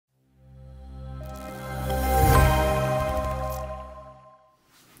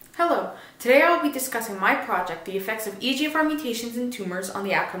Today I will be discussing my project, the effects of EGFR mutations in tumors on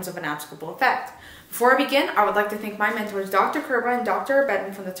the outcomes of an abscopal effect. Before I begin, I would like to thank my mentors, Dr. Kerba and Dr.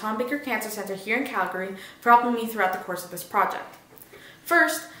 Abedin from the Tom Baker Cancer Center here in Calgary for helping me throughout the course of this project.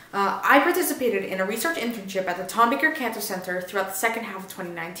 First, I participated in a research internship at the Tom Baker Cancer Center throughout the second half of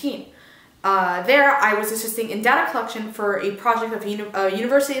 2019. There, I was assisting in data collection for a project of a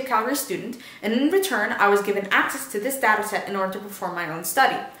University of Calgary student, and in return, I was given access to this data set in order to perform my own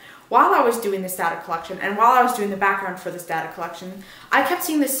study. While I was doing this data collection, and while I was doing the background for this data collection, I kept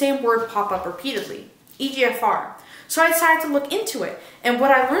seeing the same word pop up repeatedly, EGFR. So I decided to look into it, and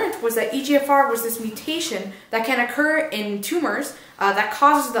what I learned was that EGFR was this mutation that can occur in tumors that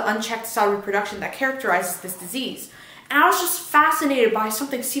causes the unchecked cell reproduction that characterizes this disease. And I was just fascinated by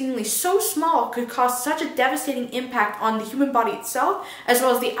something seemingly so small could cause such a devastating impact on the human body itself, as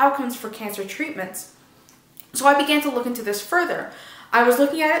well as the outcomes for cancer treatments. So I began to look into this further. I was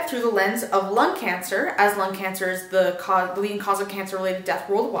looking at it through the lens of lung cancer, as lung cancer is the leading cause of cancer-related death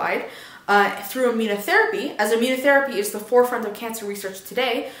worldwide, through immunotherapy, as immunotherapy is the forefront of cancer research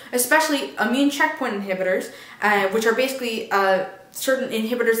today, especially immune checkpoint inhibitors, which are basically certain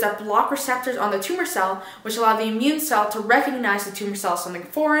inhibitors that block receptors on the tumor cell, which allow the immune cell to recognize the tumor cell as something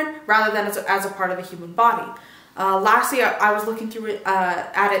foreign, rather than as a part of the human body. Lastly, I was looking through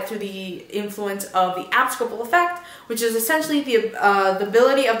at it through the influence of the Abscopal Effect, which is essentially the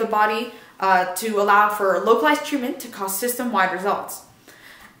ability of the body to allow for localized treatment to cause system-wide results.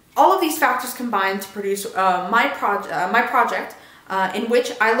 All of these factors combined to produce my project, in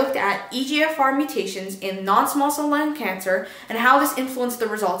which I looked at EGFR mutations in non-small cell lung cancer and how this influenced the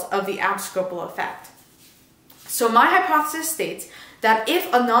results of the Abscopal Effect. So my hypothesis states that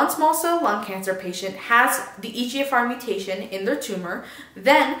if a non-small cell lung cancer patient has the EGFR mutation in their tumor,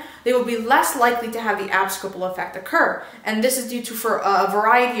 then they will be less likely to have the Abscopal effect occur. And this is due to a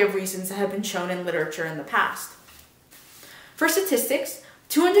variety of reasons that have been shown in literature in the past. For statistics,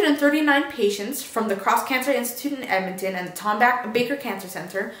 239 patients from the Cross Cancer Institute in Edmonton and the Tom Baker Cancer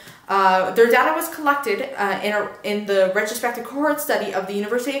Center, their data was collected in the retrospective cohort study of the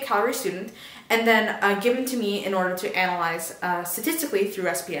University of Calgary student, and then given to me in order to analyze statistically through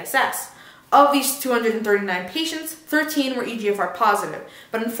SPSS. Of these 239 patients, 13 were EGFR positive,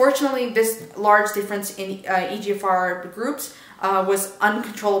 but unfortunately this large difference in EGFR groups was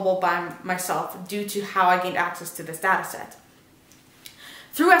uncontrollable by myself due to how I gained access to this data set.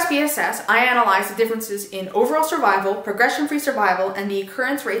 Through SPSS, I analyzed the differences in overall survival, progression-free survival, and the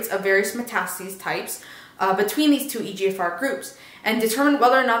occurrence rates of various metastases types between these two EGFR groups, and determined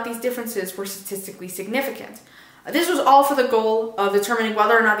whether or not these differences were statistically significant. This was all for the goal of determining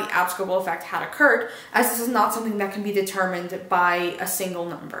whether or not the Abscopal effect had occurred, as this is not something that can be determined by a single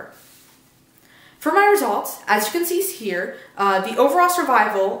number. For my results, as you can see here, the overall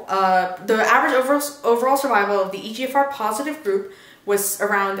survival, the average overall survival of the EGFR positive group was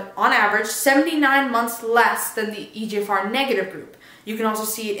around, on average, 79 months less than the EGFR negative group. You can also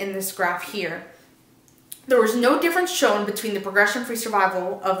see it in this graph here. There was no difference shown between the progression-free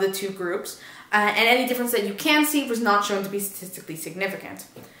survival of the two groups, and any difference that you can see was not shown to be statistically significant.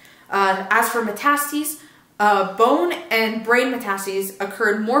 As for metastases, bone and brain metastases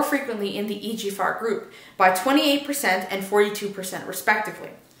occurred more frequently in the EGFR group, by 28% and 42% respectively.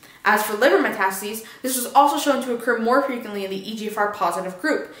 As for liver metastases, this was also shown to occur more frequently in the EGFR positive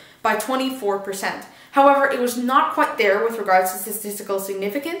group, by 24%. However, it was not quite there with regards to statistical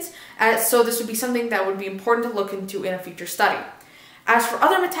significance, so this would be something that would be important to look into in a future study. As for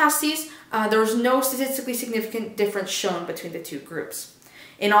other metastases, there was no statistically significant difference shown between the two groups.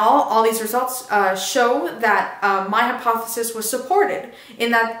 In all these results show that my hypothesis was supported in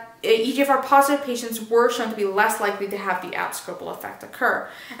that EGFR positive patients were shown to be less likely to have the Abscopal effect occur.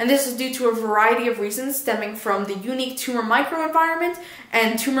 And this is due to a variety of reasons stemming from the unique tumor microenvironment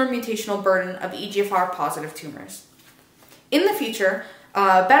and tumor mutational burden of EGFR positive tumors. In the future,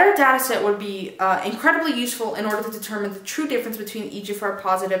 a better data set would be incredibly useful in order to determine the true difference between EGFR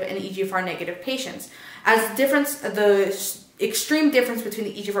positive and EGFR negative patients, as the extreme difference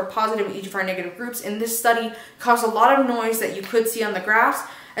between the EGFR positive and EGFR negative groups in this study caused a lot of noise that you could see on the graphs,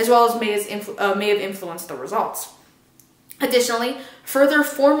 as well as may have influenced the results. Additionally, further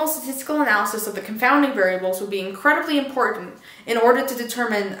formal statistical analysis of the confounding variables would be incredibly important in order to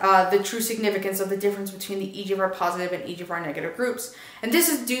determine the true significance of the difference between the EGFR positive and EGFR negative groups. And this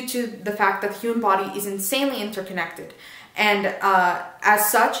is due to the fact that the human body is insanely interconnected. And as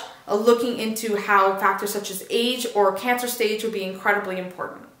such, looking into how factors such as age or cancer stage would be incredibly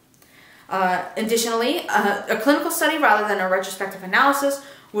important. Additionally, a clinical study rather than a retrospective analysis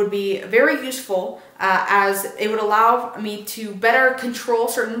would be very useful as it would allow me to better control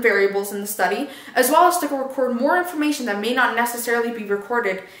certain variables in the study, as well as to record more information that may not necessarily be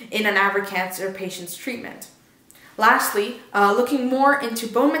recorded in an average cancer patient's treatment. Lastly, looking more into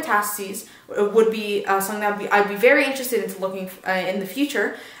bone metastases would be something that I'd be very interested in looking in the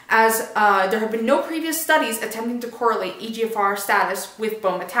future, as there have been no previous studies attempting to correlate EGFR status with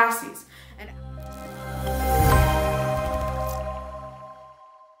bone metastases.